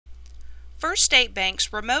First State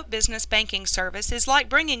Bank's remote business banking service is like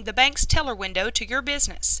bringing the bank's teller window to your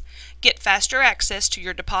business. Get faster access to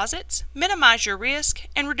your deposits, minimize your risk,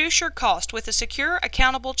 and reduce your cost with a secure,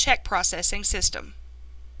 accountable check processing system.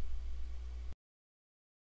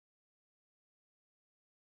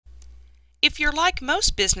 If you're like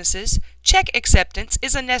most businesses, check acceptance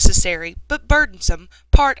is a necessary but burdensome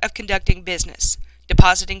part of conducting business.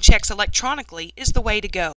 Depositing checks electronically is the way to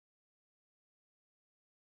go.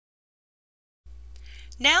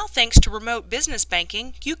 Now, thanks to remote business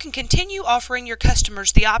banking, you can continue offering your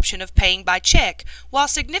customers the option of paying by check while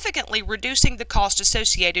significantly reducing the cost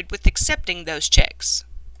associated with accepting those checks.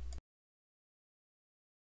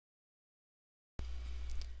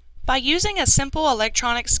 By using a simple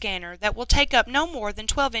electronic scanner that will take up no more than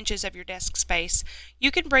 12 inches of your desk space,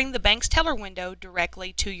 you can bring the bank's teller window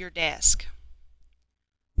directly to your desk.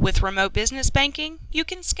 With remote business banking, you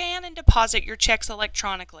can scan and deposit your checks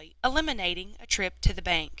electronically, eliminating a trip to the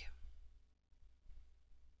bank.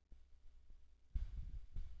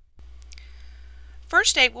 First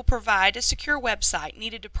State will provide a secure website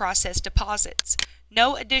needed to process deposits.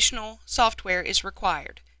 No additional software is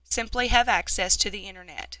required. Simply have access to the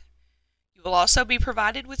Internet. You will also be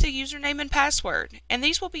provided with a username and password, and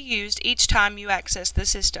these will be used each time you access the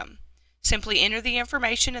system. Simply enter the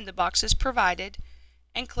information in the boxes provided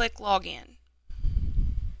and click Login.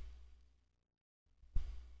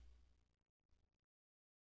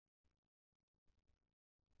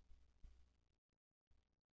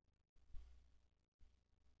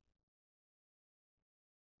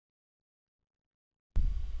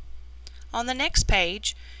 On the next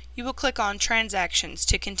page, you will click on Transactions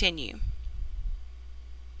to continue.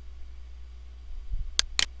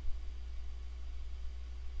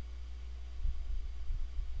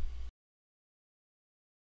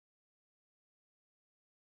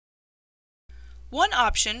 One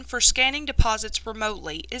option for scanning deposits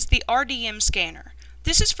remotely is the RDM scanner.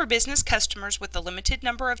 This is for business customers with a limited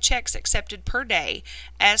number of checks accepted per day,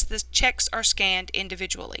 as the checks are scanned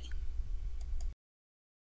individually.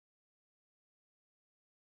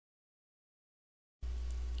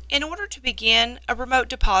 In order to begin a remote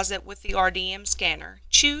deposit with the RDM scanner,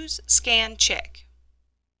 choose Scan Check.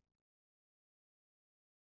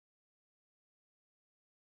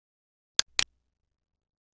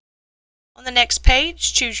 On the next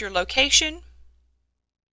page, choose your location,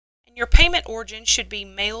 and your payment origin should be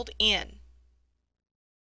mailed in.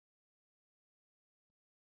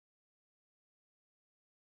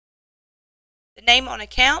 The name on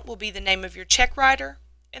account will be the name of your check writer,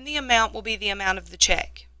 and the amount will be the amount of the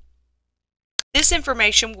check. This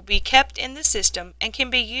information will be kept in the system and can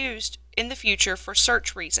be used in the future for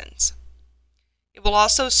search reasons. It will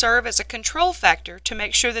also serve as a control factor to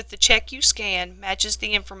make sure that the check you scan matches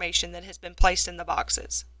the information that has been placed in the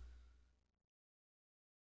boxes.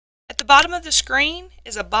 At the bottom of the screen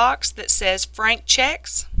is a box that says Frank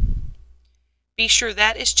Checks. Be sure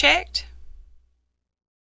that is checked.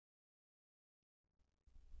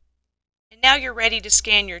 And now you're ready to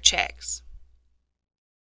scan your checks.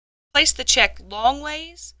 Place the check long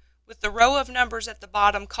ways with the row of numbers at the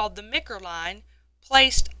bottom called the Micker line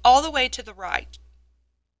placed all the way to the right.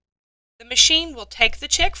 The machine will take the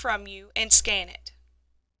check from you and scan it.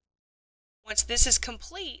 Once this is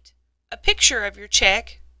complete, a picture of your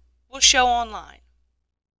check will show online.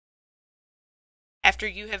 After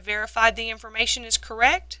you have verified the information is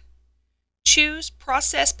correct, choose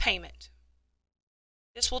Process Payment.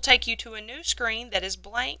 This will take you to a new screen that is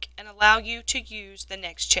blank and allow you to use the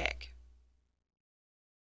next check.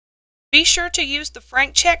 Be sure to use the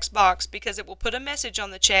Frank Checks box because it will put a message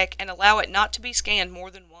on the check and allow it not to be scanned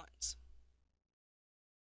more than once.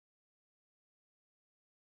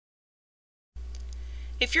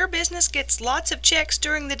 If your business gets lots of checks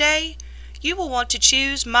during the day, you will want to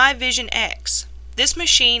choose My Vision X. This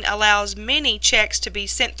machine allows many checks to be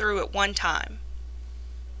sent through at one time.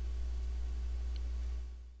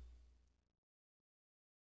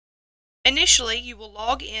 Initially, you will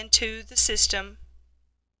log into the system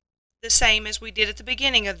the same as we did at the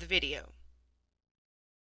beginning of the video.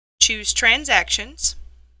 Choose Transactions.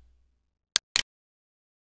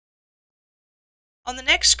 On the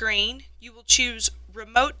next screen, you will choose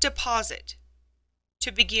Remote Deposit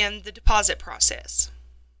to begin the deposit process.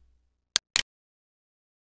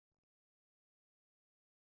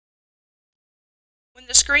 When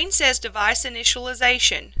the screen says Device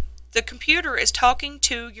Initialization, the computer is talking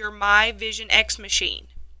to your My Vision X machine.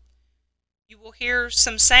 You will hear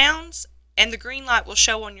some sounds and the green light will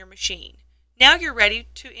show on your machine. Now you're ready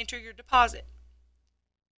to enter your deposit.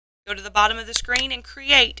 Go to the bottom of the screen and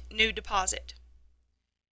create New Deposit.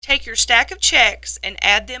 Take your stack of checks and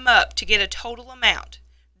add them up to get a total amount.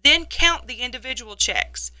 Then count the individual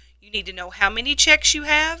checks. You need to know how many checks you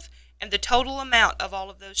have and the total amount of all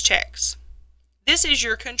of those checks. This is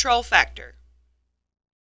your control factor.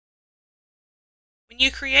 When you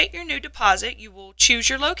create your new deposit, you will choose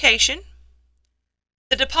your location.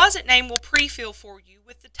 The deposit name will pre-fill for you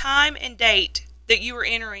with the time and date that you are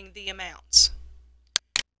entering the amounts.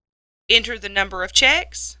 Enter the number of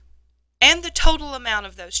checks and the total amount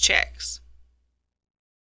of those checks.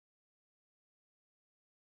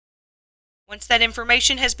 Once that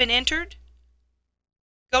information has been entered,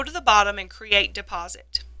 go to the bottom and create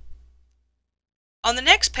deposit. On the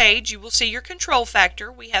next page, you will see your control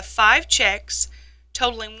factor. We have 5 checks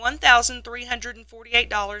totaling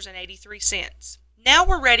 $1,348.83. Now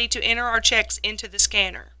we're ready to enter our checks into the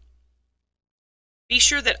scanner. Be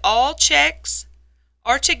sure that all checks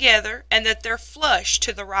are together and that they're flush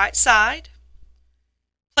to the right side.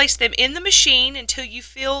 Place them in the machine until you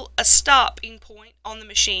feel a stopping point on the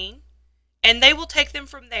machine, and they will take them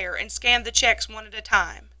from there and scan the checks one at a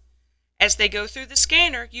time. As they go through the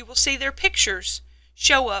scanner, you will see their pictures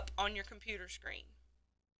show up on your computer screen.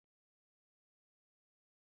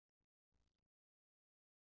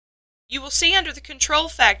 You will see under the control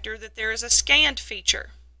factor that there is a scanned feature.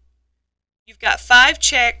 You've got 5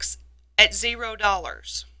 checks at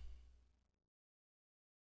 $0.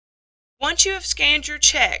 Once you have scanned your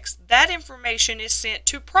checks, that information is sent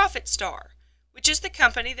to ProfitStar, which is the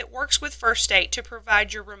company that works with First State to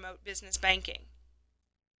provide your remote business banking.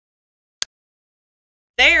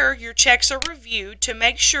 There, your checks are reviewed to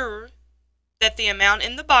make sure that the amount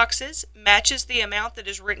in the boxes matches the amount that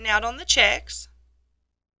is written out on the checks.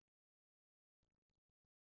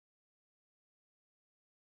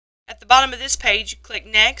 At the bottom of this page, you click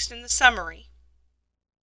Next in the summary.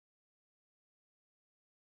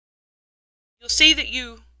 You'll see that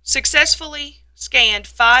you successfully scanned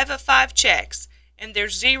 5 of 5 checks, and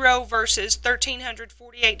there's 0 versus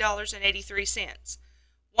 $1,348.83.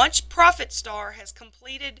 Once ProfitStar has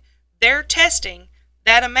completed their testing,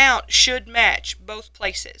 that amount should match both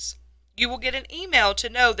places. You will get an email to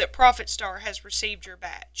know that ProfitStar has received your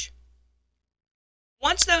batch.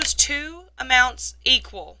 Once those two amounts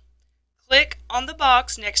equal, click on the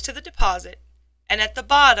box next to the deposit, and at the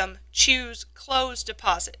bottom, choose Close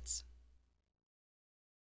Deposits.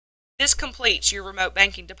 This completes your remote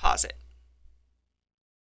banking deposit.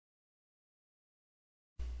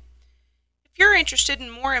 If you're interested in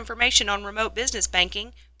more information on remote business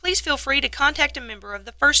banking, please feel free to contact a member of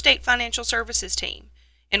the First State Financial Services team.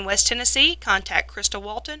 In West Tennessee, contact Krista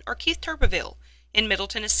Walton or Keith Turbeville. In Middle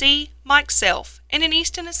Tennessee, Mike Self. And in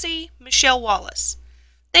East Tennessee, Michelle Wallace.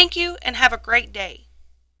 Thank you and have a great day.